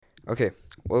Okay,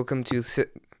 welcome to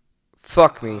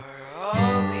Fuck me. Are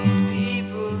all these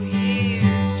people here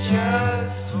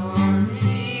just for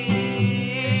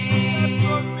me?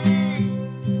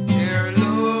 They're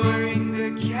lowering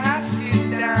the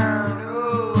casket down.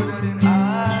 Oh, what an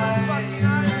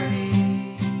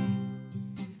irony.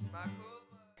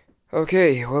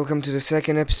 Okay, welcome to the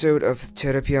second episode of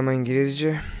Therapy ama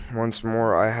İngilizce. Once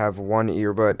more, I have one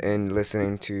earbud in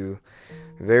listening to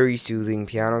very soothing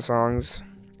piano songs,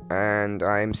 and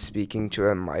I'm speaking to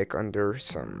a mic under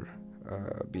some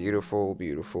beautiful,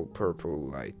 beautiful purple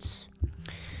lights.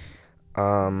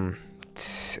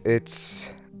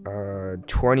 It's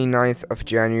 29th of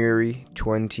January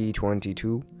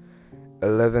 2022,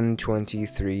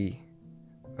 11:23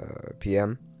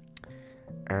 p.m.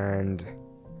 and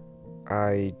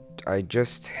I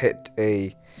just hit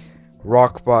a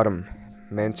rock bottom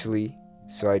mentally,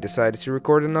 so I decided to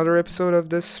record another episode of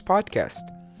this podcast.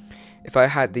 If I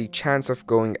had the chance of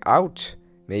going out,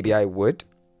 maybe I would,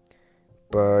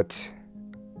 but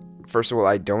first of all,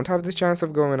 I don't have the chance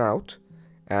of going out,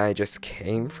 and I just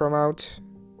came from out,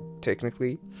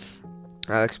 technically.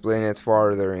 I'll explain it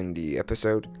farther in the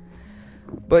episode.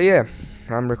 But yeah,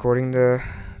 I'm recording the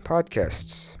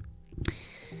podcasts.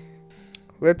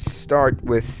 Let's start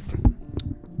with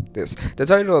this. The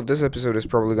title of this episode is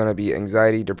probably gonna be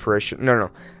anxiety, depression.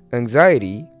 No.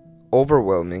 Anxiety,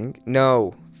 overwhelming.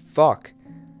 No, fuck.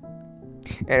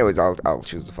 Anyways, I'll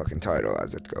choose the fucking title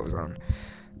as it goes on.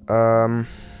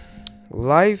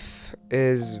 Life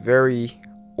is very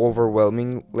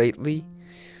overwhelming lately.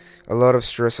 A lot of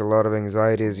stress, a lot of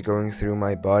anxiety is going through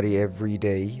my body every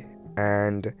day,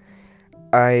 and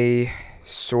I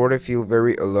sort of feel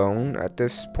very alone at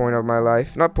this point of my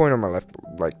life. Not point of my life,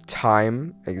 like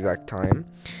exact time.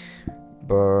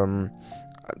 But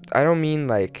I don't mean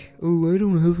like, oh, I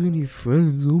don't have any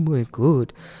friends, oh my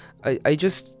god. I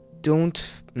just don't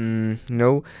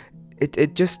know.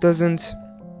 It just doesn't.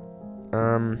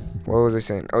 What was I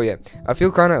saying? Oh yeah, I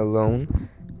feel kind of alone,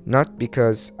 not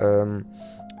because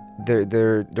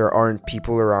there aren't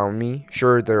people around me.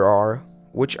 Sure there are,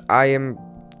 which I am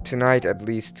tonight at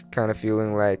least kind of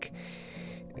feeling like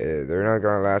they're not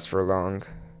gonna last for long.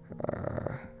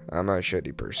 I'm a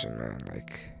shitty person, man.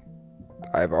 Like,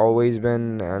 I've always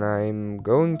been, and I'm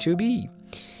going to be.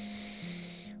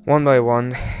 One by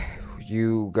one,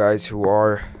 you guys who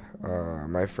are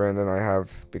my friend and I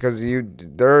have, because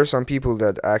there are some people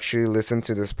that actually listen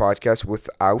to this podcast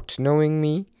without knowing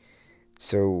me.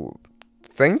 So,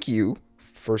 thank you,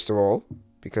 first of all,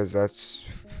 because that's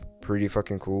pretty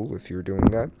fucking cool if you're doing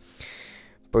that.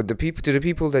 But the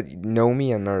people that know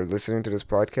me and are listening to this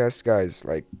podcast, guys,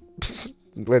 like,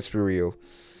 let's be real.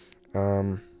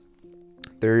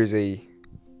 There is a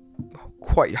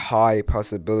quite high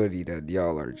possibility that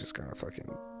y'all are just gonna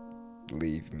fucking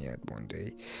leave me at one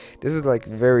day. This is like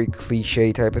very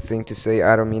cliche type of thing to say.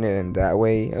 I don't mean it in that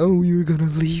way. Oh, you're gonna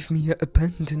leave me,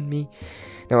 abandon me.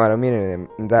 No, I don't mean it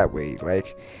in that way.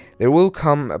 Like, there will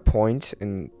come a point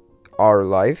in our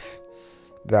life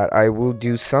that I will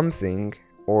do something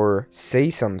or say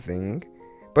something,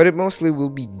 but it mostly will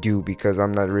be do, because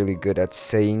I'm not really good at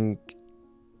saying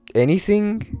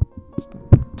anything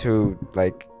to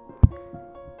like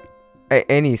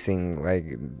anything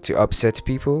like to upset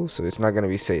people. So it's not gonna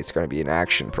be say, it's gonna be an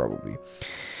action probably.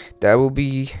 That will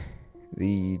be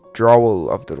the drawal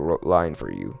of the line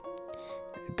for you.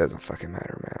 It doesn't fucking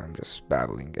matter, man. I'm just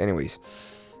babbling. Anyways,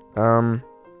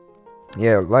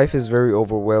 yeah, life is very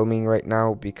overwhelming right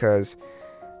now because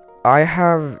I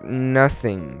have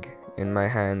nothing in my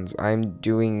hands. I'm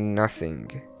doing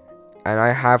nothing, and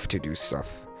I have to do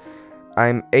stuff.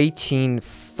 I'm 18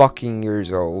 fucking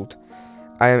years old.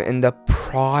 I am in the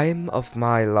prime of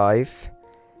my life,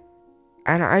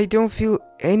 and I don't feel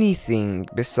anything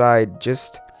beside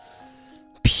just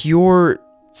pure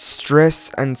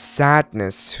stress and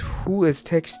sadness. Who is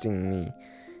texting me?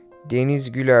 Deniz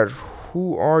Güler,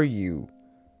 who are you?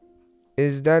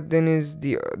 Is that Deniz,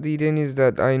 the Deniz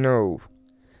that I know?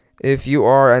 If you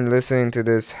are and listening to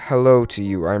this, hello to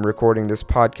you. I'm recording this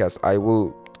podcast. I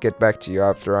will get back to you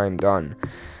after I'm done.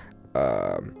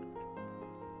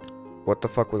 What the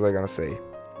fuck was I gonna say?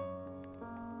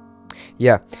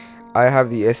 Yeah, I have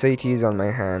the SATs on my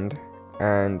hand,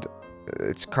 and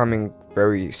it's coming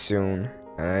very soon,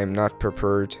 and I'm not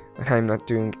prepared, and I'm not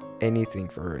doing anything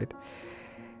for it.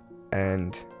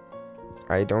 And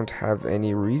I don't have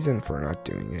any reason for not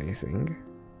doing anything.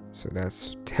 So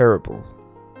that's terrible,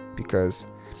 because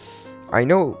I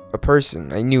knew a person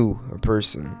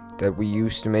that we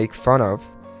used to make fun of,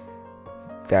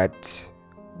 that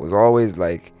was always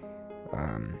like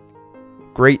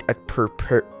great at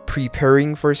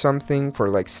preparing for something, for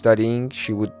like studying.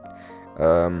 She would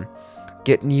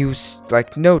get new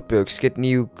like notebooks, get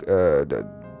new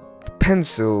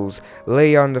pencils,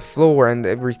 lay on the floor and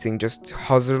everything, just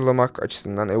hazırlamak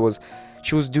açısından.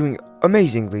 She was doing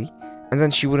amazingly, and then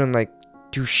she wouldn't like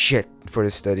do shit for the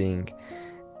studying.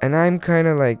 And I'm kind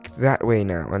of like that way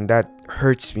now, and that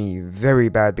hurts me very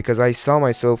bad because I saw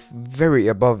myself very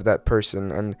above that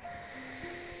person, and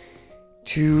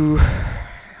to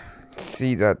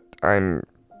see that I'm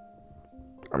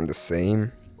the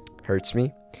same hurts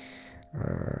me.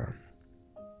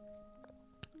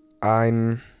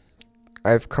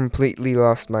 I've completely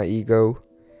lost my ego.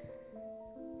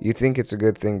 You think it's a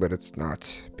good thing, but it's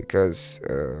not, because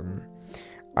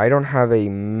I don't have a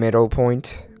middle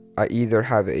point. I either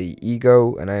have a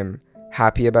ego and I'm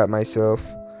happy about myself,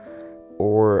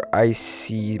 or I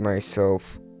see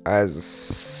myself as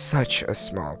such a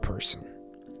small person,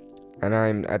 and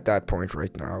I'm at that point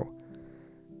right now.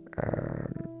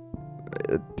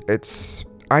 It's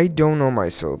I don't know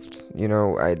myself,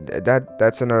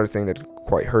 that's another thing that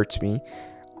quite hurts me.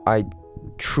 I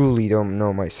truly don't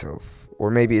know myself,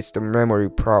 or maybe it's the memory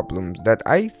problems that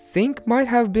I think might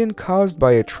have been caused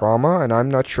by a trauma, and I'm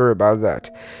not sure about that.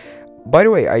 By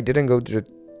the way, I didn't go to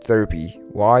therapy.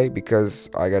 Why? Because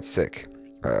I got sick.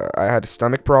 I had a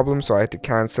stomach problem, so I had to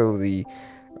cancel the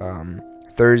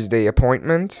Thursday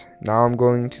appointment. Now I'm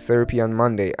going to therapy on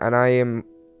Monday, and I am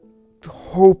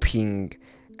hoping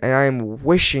and I am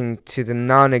wishing to the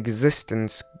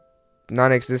non-existent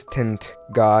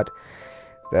God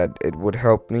that it would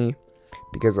help me,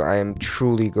 because I am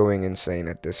truly going insane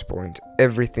at this point.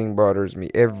 Everything bothers me.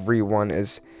 Everyone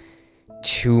is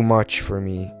too much for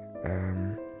me,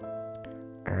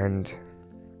 and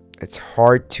it's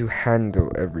hard to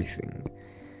handle everything.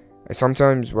 I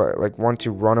sometimes want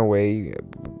to run away,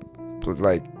 but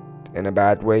like in a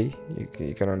bad way.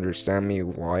 You can understand me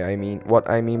what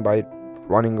I mean by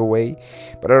running away,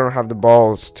 but I don't have the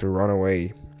balls to run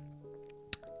away.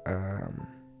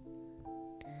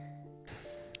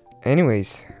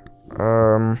 Anyways,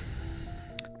 and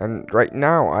right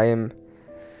now I am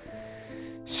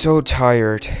so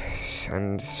tired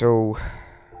and so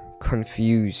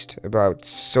confused about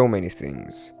so many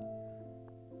things.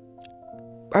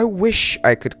 I wish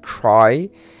I could cry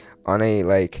on a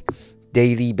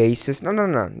daily basis. No,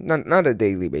 not a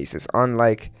daily basis. On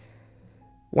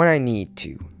when I need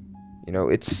to.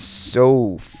 It's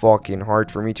so fucking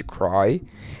hard for me to cry.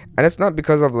 And it's not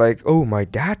because of oh, my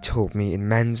dad told me in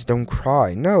men's don't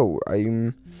cry. No, I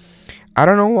don't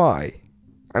know why.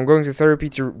 I'm going to therapy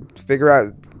to figure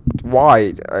out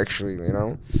why, actually,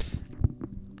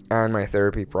 and my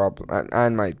therapy problem,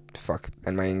 and my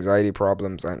anxiety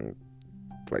problems, and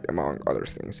among other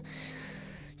things.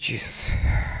 Jesus.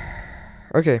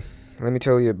 Okay, let me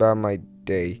tell you about my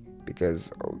day,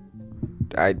 because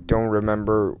I don't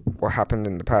remember what happened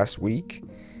in the past week,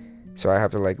 so I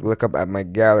have to look up at my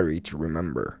gallery to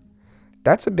remember.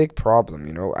 That's a big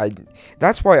problem,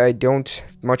 that's why I don't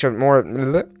most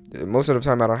of the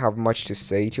time I don't have much to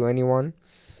say to anyone,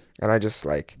 and I just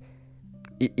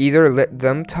either let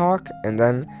them talk, and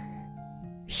then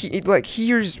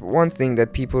here's one thing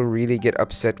that people really get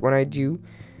upset when I do,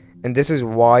 and this is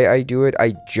why I do it.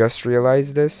 I just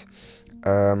realized this.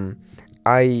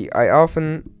 I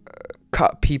often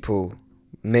cut people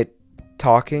mid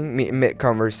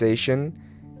conversation,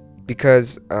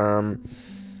 because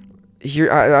here,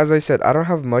 as I said, I don't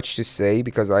have much to say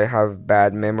because I have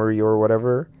bad memory or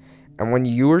whatever. And when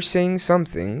you're saying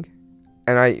something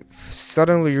and I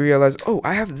suddenly realize, oh,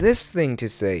 I have this thing to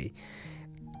say,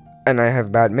 and I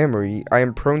have bad memory, I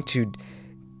am prone to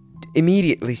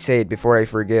immediately say it before I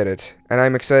forget it. And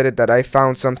I'm excited that I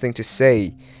found something to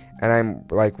say, and I'm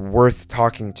worth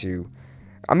talking to.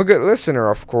 I'm a good listener,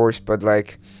 of course, but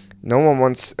no one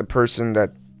wants a person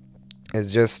that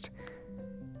is just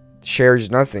shares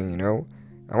nothing,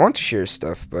 I want to share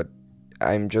stuff, but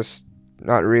I'm just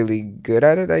not really good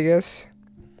at it, I guess.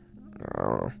 I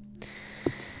don't know.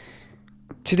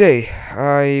 Today,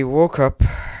 I woke up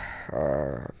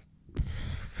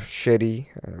shitty,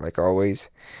 like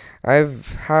always. I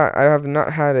have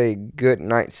not had a good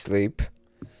night's sleep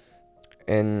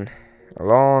in a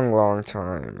long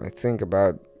time. I think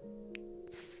about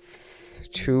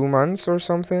 2 months or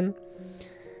something.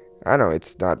 I know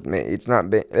it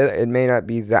may not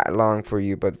be that long for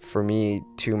you, but for me,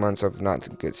 2 months of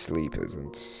not good sleep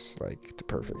isn't the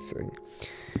perfect thing.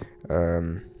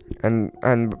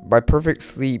 And by perfect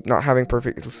sleep, not having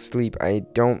perfect sleep, I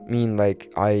don't mean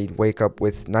I wake up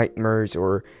with nightmares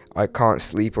or I can't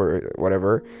sleep or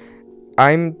whatever.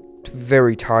 I'm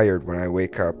very tired when I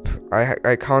wake up.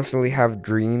 I constantly have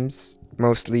dreams,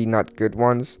 mostly not good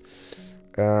ones.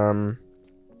 Um,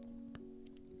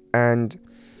 and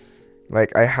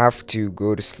like I have to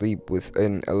go to sleep with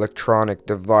an electronic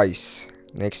device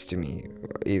next to me,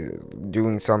 either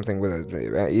doing something with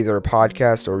it, either a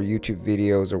podcast or YouTube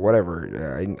videos or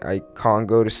whatever. I can't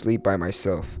go to sleep by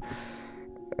myself.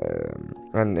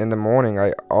 And in the morning,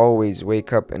 I always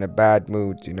wake up in a bad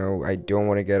mood. I don't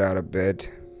want to get out of bed.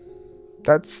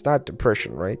 That's not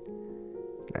depression, right?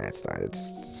 Nah, it's not.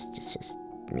 It's just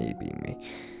me being me.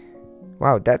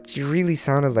 Wow, that really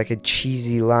sounded like a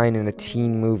cheesy line in a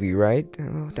teen movie, right?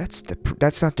 Oh,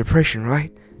 that's not depression,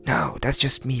 right? No, that's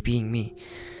just me being me.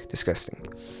 Disgusting.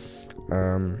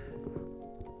 Um.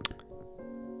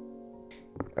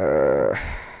 Uh.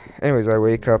 Anyways, I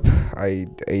wake up. I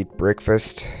ate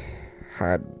breakfast.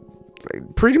 Had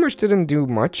pretty much didn't do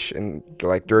much, and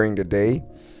like during the day,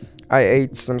 I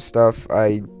ate some stuff.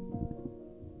 I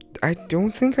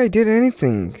don't think I did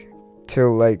anything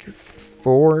till like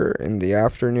 4 in the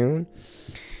afternoon,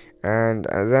 and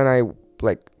then I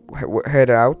like head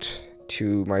out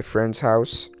to my friend's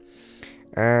house,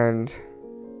 and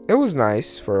it was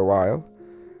nice for a while.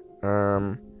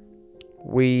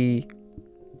 We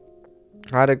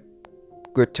had a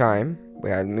good time.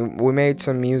 We made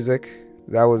some music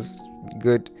that was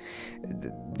good.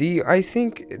 I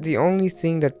think the only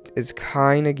thing that is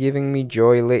kind of giving me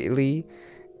joy lately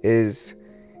is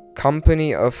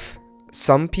company of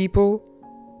some people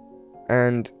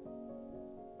and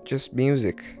just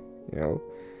music.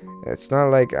 It's not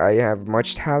like I have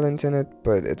much talent in it,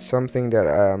 but it's something that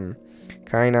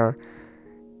kind of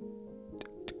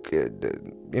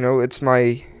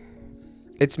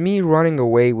it's me running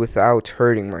away without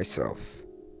hurting myself.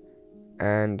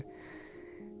 And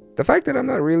the fact that I'm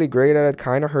not really great at it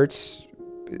kind of hurts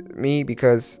me,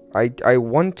 because I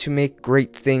want to make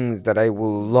great things that I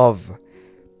will love,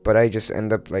 but I just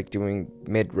end up like doing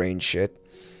mid-range shit.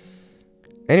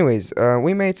 Anyways,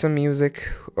 we made some music,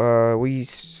 we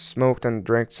smoked and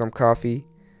drank some coffee,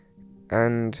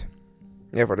 and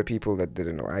yeah, for the people that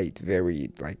didn't know, I eat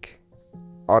very like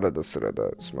out of the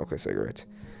sırada smoke a cigarette.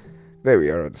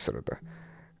 Very out of the sırada.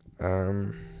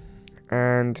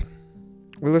 And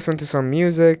we listened to some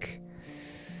music.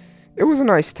 It was a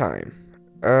nice time.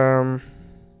 Then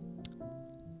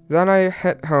I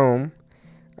head home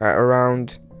at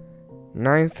around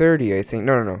 9:30, I think.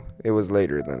 No. It was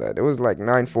later than that. It was like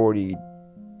 9:40,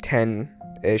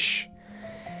 10-ish.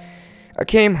 I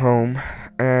came home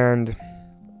and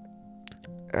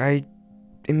I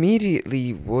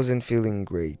immediately wasn't feeling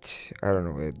great. I don't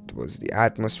know, it was the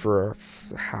atmosphere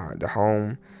of the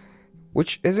home,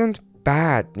 which isn't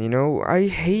bad. I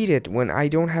hate it when I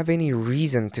don't have any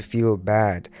reason to feel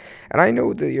bad. And I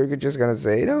know that you're just gonna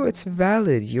say, no, it's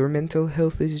valid, your mental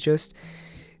health is just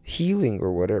healing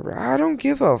or whatever. I don't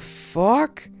give a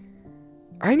fuck.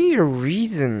 I need a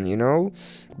reason,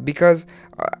 because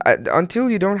until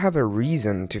you don't have a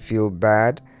reason to feel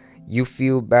bad, you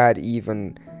feel bad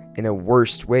even in a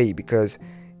worst way, because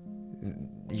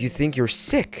you think you're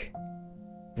sick,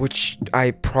 which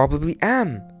I probably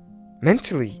am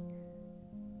mentally.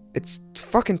 It's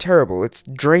fucking terrible. It's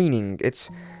draining.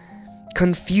 It's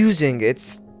confusing.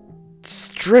 It's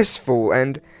stressful,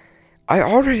 and I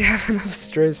already have enough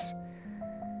stress.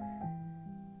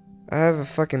 I have a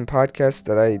fucking podcast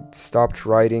that I stopped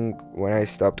writing when I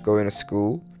stopped going to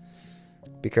school,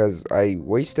 because I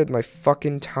wasted my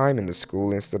fucking time in the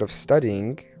school instead of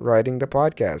studying, writing the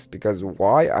podcast. Because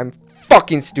why? I'm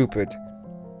fucking stupid.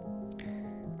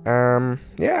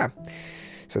 Yeah.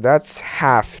 So that's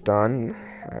half done.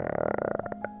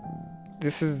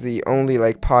 This is the only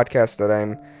like podcast that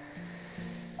I'm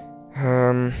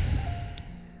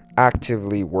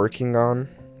actively working on,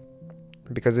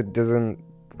 because it doesn't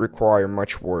require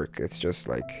much work. It's just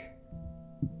like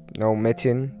no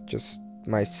mitten, just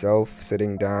myself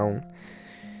sitting down,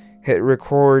 hit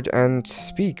record and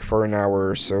speak for an hour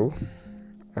or so,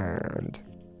 and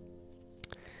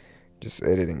just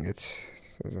editing it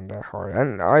isn't that hard.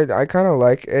 And I kind of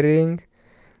like editing.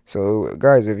 So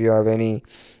guys, if you have any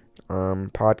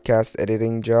podcast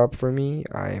editing job for me,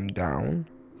 I am down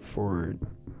for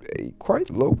a quite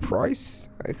low price.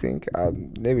 I think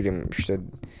ne bileyim işte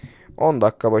 10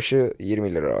 dakika başı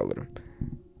 20 lira alırım.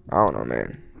 I don't know,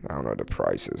 man. I don't know the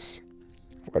prices.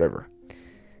 Whatever.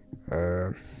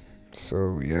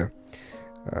 So yeah.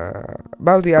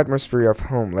 About the atmosphere of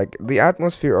home, like the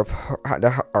atmosphere of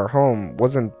our home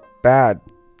wasn't bad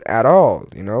at all.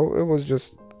 It was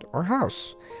just our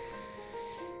house.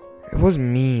 It was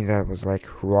me that was like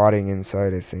rotting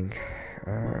inside, I think.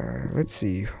 Let's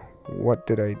see, what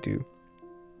did I do?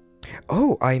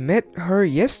 Oh, I met her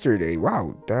yesterday.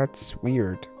 Wow, that's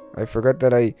weird. I forgot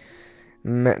that I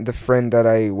met the friend that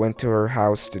I went to her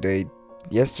house today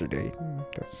yesterday.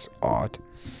 That's odd.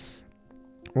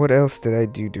 What else did I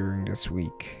do during this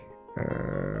week?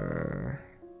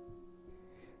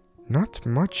 Not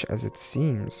much as it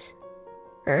seems.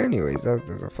 Anyways, that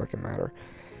doesn't fucking matter.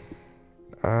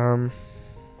 Um,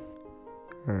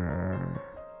 uh,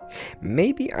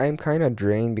 Maybe I'm kind of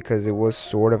drained because it was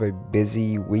sort of a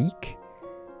busy week.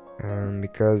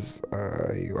 Because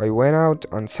I went out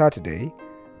on Saturday,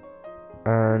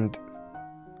 and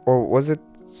or was it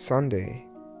Sunday?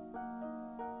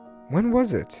 When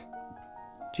was it?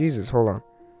 Jesus, hold on.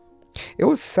 It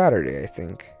was Saturday, I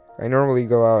think. I normally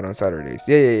go out on Saturdays.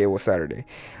 Yeah, it was Saturday.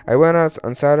 I went out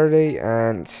on Saturday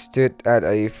and stood at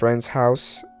a friend's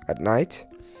house at night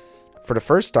for the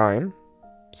first time.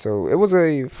 So it was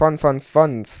a fun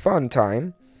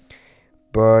time.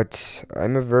 But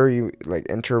I'm a very like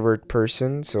introvert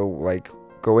person, so like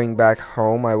going back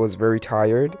home, I was very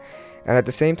tired, and at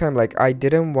the same time, like I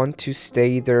didn't want to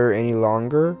stay there any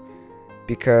longer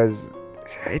because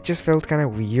it just felt kind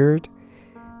of weird.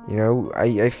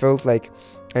 I felt like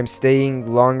I'm staying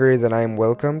longer than I'm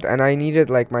welcomed, and I needed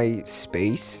like my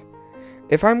space.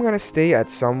 If I'm gonna stay at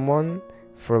someone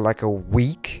for like a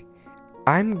week,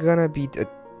 I'm gonna be a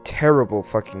terrible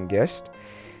fucking guest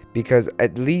because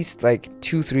at least like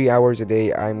 2-3 hours a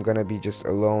day I'm gonna be just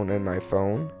alone in my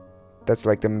phone. That's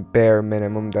like the bare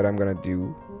minimum that I'm gonna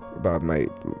do about my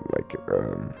like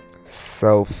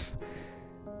self.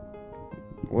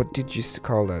 What did you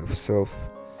call that? Self.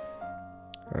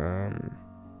 Um,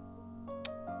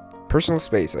 Personal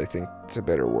space, I think it's a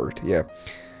better word. Yeah.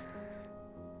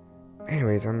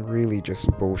 Anyways, I'm really just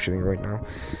bullshitting right now.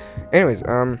 Anyways,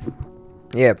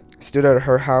 yeah, stood at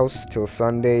her house till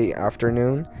Sunday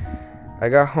afternoon. I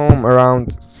got home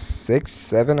around 6,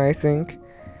 7, I think,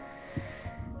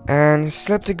 and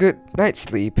slept a good night's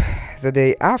sleep. The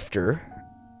day after,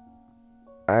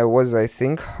 I was, I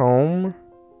think, home,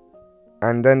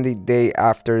 and then the day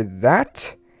after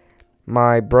that,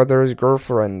 my brother's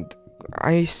girlfriend.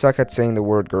 I suck at saying the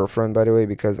word girlfriend, by the way,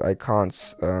 because I can't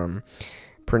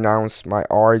pronounce my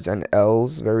R's and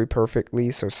L's very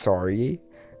perfectly, so sorry.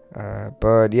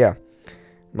 But yeah,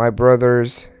 my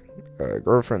brother's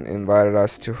girlfriend invited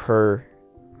us to her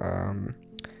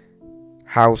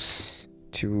house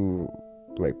to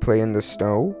like play in the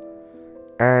snow,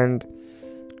 and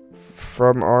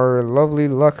from our lovely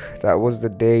luck, that was the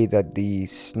day that the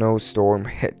snowstorm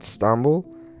hit Istanbul.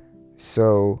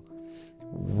 So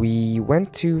we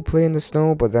went to play in the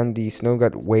snow, but then the snow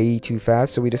got way too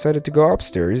fast, so we decided to go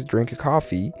upstairs, drink a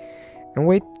coffee, and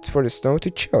wait for the snow to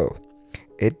chill.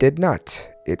 It did not.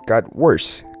 It got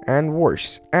worse and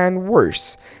worse and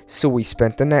worse. So we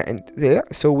spent the night.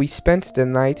 So we spent the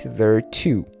night there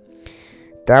too.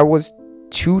 That was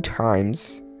 2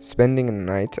 times spending a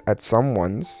night at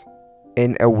someone's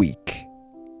in a week.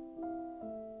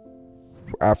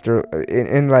 After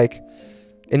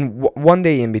one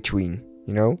day in between,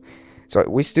 So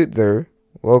we stood there,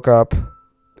 woke up,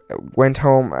 went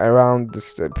home around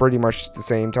pretty much the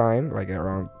same time, like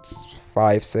around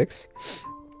 5, 6.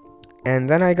 And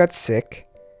then I got sick,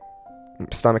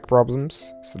 stomach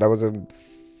problems, so that was a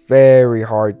very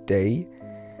hard day.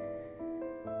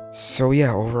 So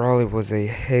yeah, overall it was a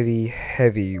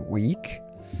heavy week.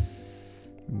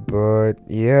 But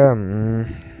yeah,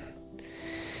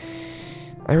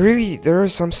 there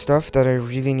is some stuff that I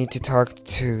really need to talk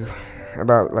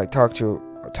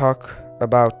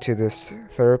about to this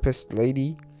therapist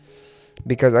lady,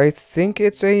 because I think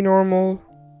it's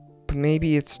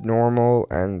maybe it's normal,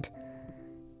 and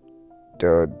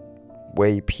the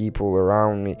way people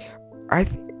around me,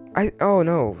 oh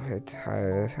no,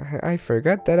 I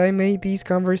forgot that I made these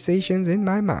conversations in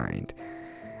my mind.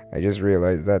 I just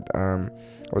realized that I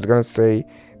was gonna say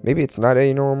maybe it's not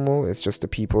anormal, it's just the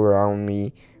people around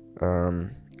me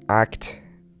act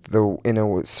in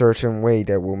a certain way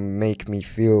that will make me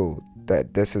feel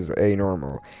that this is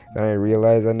anormal. Then I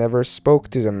realized I never spoke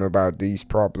to them about these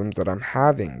problems that I'm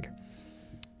having.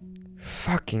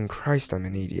 Fucking Christ, I'm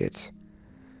an idiot.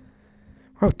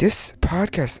 Wow, this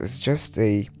podcast is just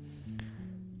a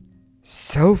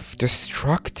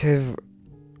self-destructive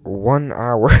 1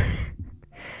 hour.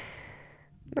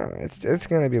 No, it's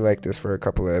gonna be like this for a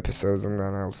couple of episodes, and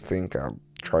then I'll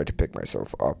try to pick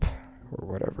myself up or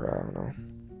whatever. I don't know.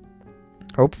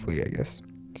 Hopefully, I guess.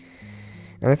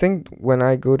 And I think when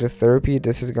I go to therapy,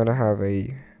 this is gonna have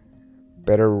a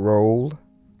better role.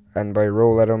 And by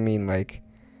role, I don't mean like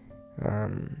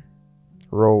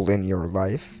role in your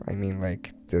life. I mean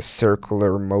like the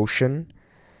circular motion.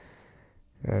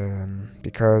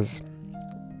 because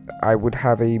I would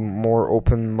have a more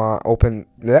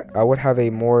I would have a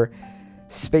more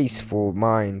spaceful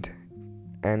mind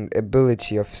and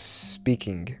ability of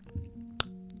speaking.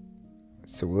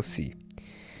 So we'll see.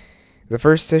 The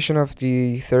first session of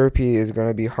the therapy is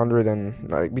gonna be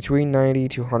between 90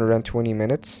 to 120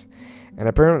 minutes, and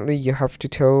apparently you have to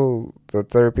tell the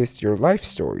therapist your life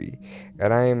story.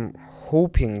 And I am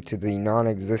hoping to the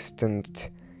non-existent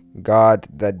God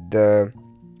that the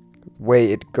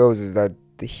way it goes is that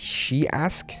she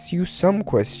asks you some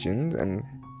questions, and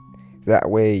that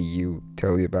way you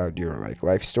tell you about your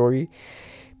life story,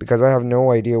 because I have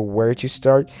no idea where to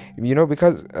start.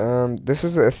 Because this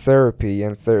is a therapy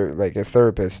and a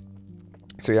therapist,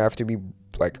 so you have to be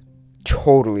like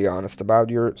totally honest about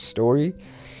your story.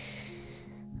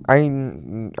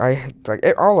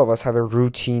 All of us have a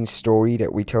routine story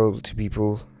that we tell to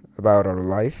people about our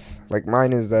life. Like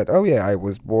mine is that, oh yeah, I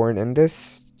was born in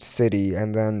this city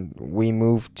and then we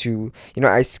moved to,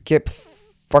 I skip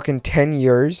fucking 10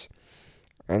 years,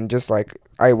 and just like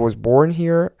I was born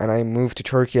here and I moved to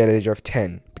Turkey at the age of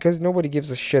 10, because nobody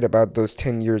gives a shit about those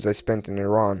 10 years I spent in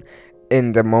Iran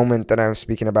in the moment that I'm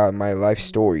speaking about my life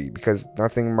story, because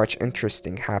nothing much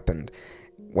interesting happened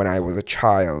when I was a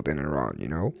child in Iran.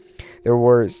 There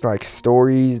were like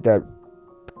stories that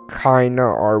kinda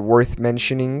are worth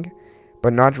mentioning,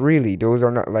 but not really. Those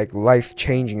are not like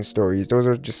life-changing stories. Those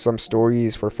are just some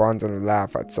stories for fun and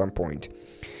laugh at some point.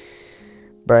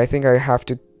 But I think I have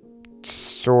to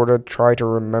sort of try to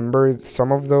remember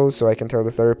some of those so I can tell the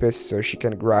therapist so she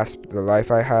can grasp the life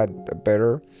I had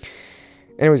better.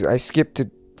 Anyways, I skipped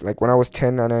to when I was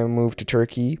 10 and I moved to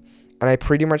Turkey, and I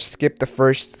pretty much skipped the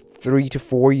first 3 to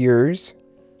 4 years,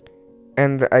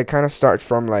 and I kind of start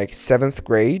from 7th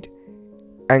grade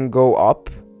and go up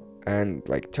and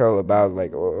tell about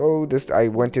this, I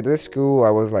went to this school, I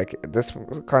was this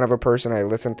kind of a person, I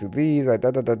listened to these, I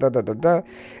da da da da da da da,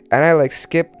 and I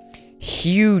skip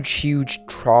huge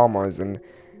traumas and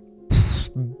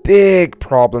big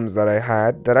problems that I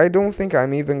had that I don't think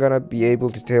I'm even gonna be able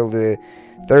to tell the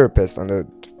therapist on the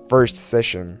first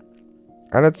session.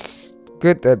 And it's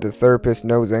good that the therapist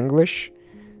knows English.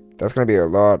 That's gonna be a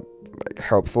lot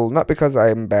helpful. Not because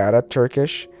I'm bad at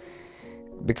Turkish,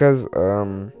 because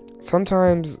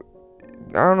sometimes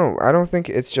I don't know. I don't think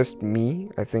it's just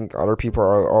me. I think other people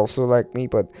are also like me,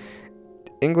 but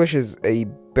English is a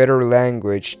better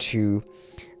language to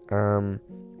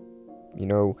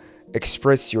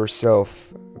express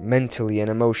yourself mentally and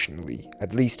emotionally.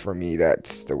 At least for me,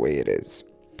 that's the way it is.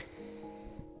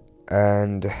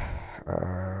 And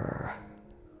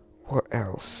what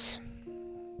else?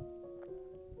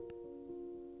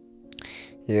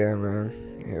 Yeah, man.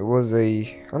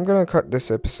 I'm gonna cut this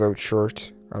episode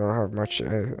short. I don't have much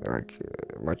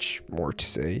more to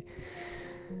say,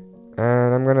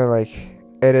 and I'm gonna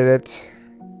edit it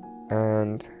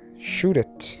and shoot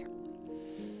it.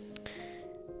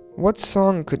 What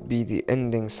song could be the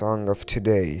ending song of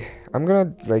today? I'm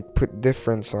gonna put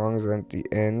different songs at the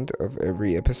end of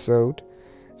every episode,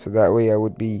 so that way I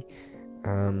would be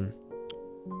not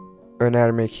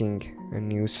making a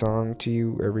new song to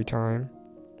you every time.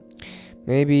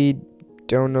 Maybe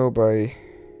Don't Know by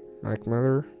Mac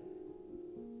Miller.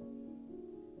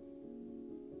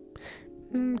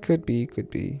 Could be.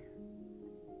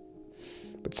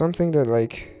 But something that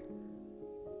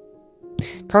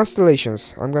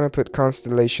Constellations. I'm gonna put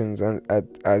Constellations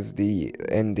as the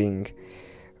ending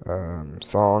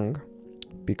song,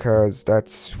 because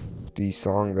that's the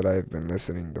song that I've been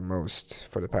listening the most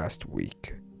for the past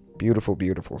week.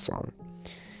 Beautiful song.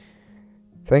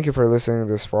 Thank you for listening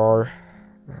this far.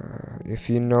 If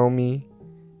you know me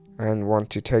and want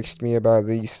to text me about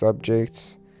these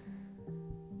subjects,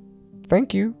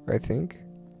 thank you, I think.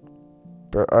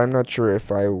 But I'm not sure if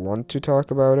I want to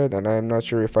talk about it, and I'm not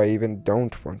sure if I even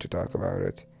don't want to talk about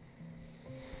it.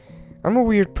 I'm a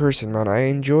weird person, man. I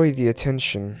enjoy the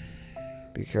attention,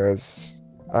 because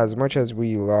as much as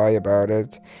we lie about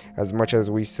it, as much as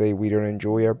we say we don't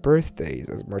enjoy our birthdays,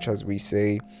 as much as we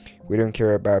say we don't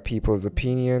care about people's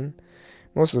opinion,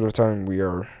 most of the time we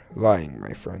are lying,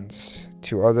 my friends,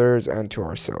 to others and to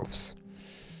ourselves.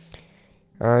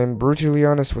 I'm brutally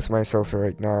honest with myself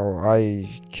right now. I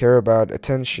care about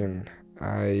attention.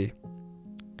 I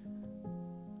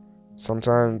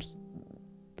sometimes,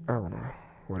 I don't know,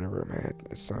 whatever in my head,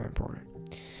 it's not important.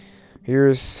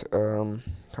 Here's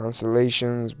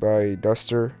Constellations by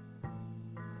Duster.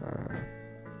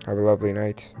 Have a lovely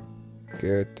night.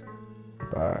 Good.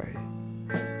 Bye.